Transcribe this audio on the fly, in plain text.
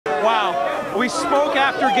Wow. We spoke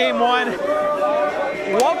after game one.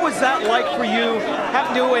 What was that like for you,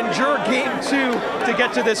 having to endure game two to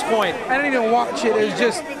get to this point? I didn't even watch it. It was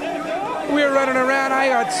just, we were running around. I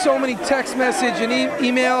got so many text messages and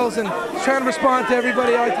emails and trying to respond to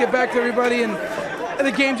everybody. I like to get back to everybody, and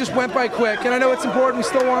the game just went by quick. And I know it's important. We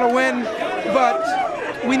still want to win,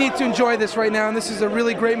 but we need to enjoy this right now, and this is a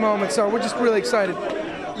really great moment, so we're just really excited.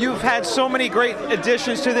 You've had so many great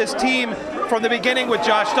additions to this team from the beginning with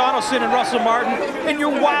Josh Donaldson and Russell Martin. In your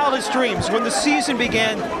wildest dreams, when the season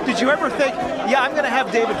began, did you ever think, yeah, I'm going to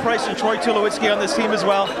have David Price and Troy Tulowitzki on this team as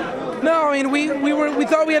well? No, I mean, we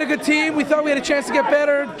thought we had a good team. We thought we had a chance to get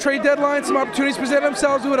better. Trade deadline, some opportunities presented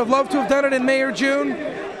themselves. We would have loved to have done it in May or June.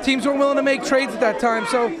 Teams weren't willing to make trades at that time,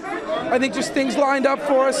 so I think just things lined up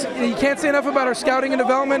for us. You can't say enough about our scouting and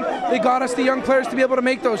development. They got us the young players to be able to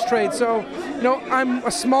make those trades. So, you know, I'm a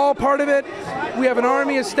small part of it. We have an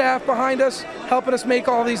army of staff behind us, helping us make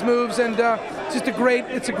all these moves, and it's a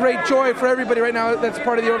great joy for everybody right now that's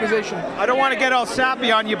part of the organization. I don't want to get all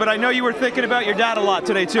sappy on you, but I know you were thinking about your dad a lot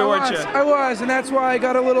today too, weren't you? I was, and that's why I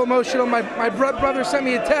got a little emotional. My brother sent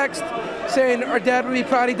me a text saying our dad would be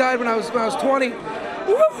proud he died when I was 20.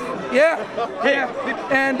 Woo! Yeah.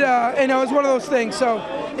 And you know, it's one of those things. So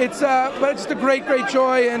it's but it's just a great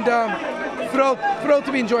joy, and thrilled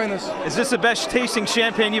to be enjoying this. Is this the best tasting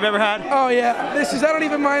champagne you've ever had? Oh yeah, this is. I don't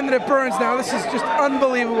even mind that it burns now. This is just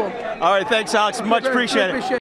unbelievable. All right, thanks, Alex. Much appreciated.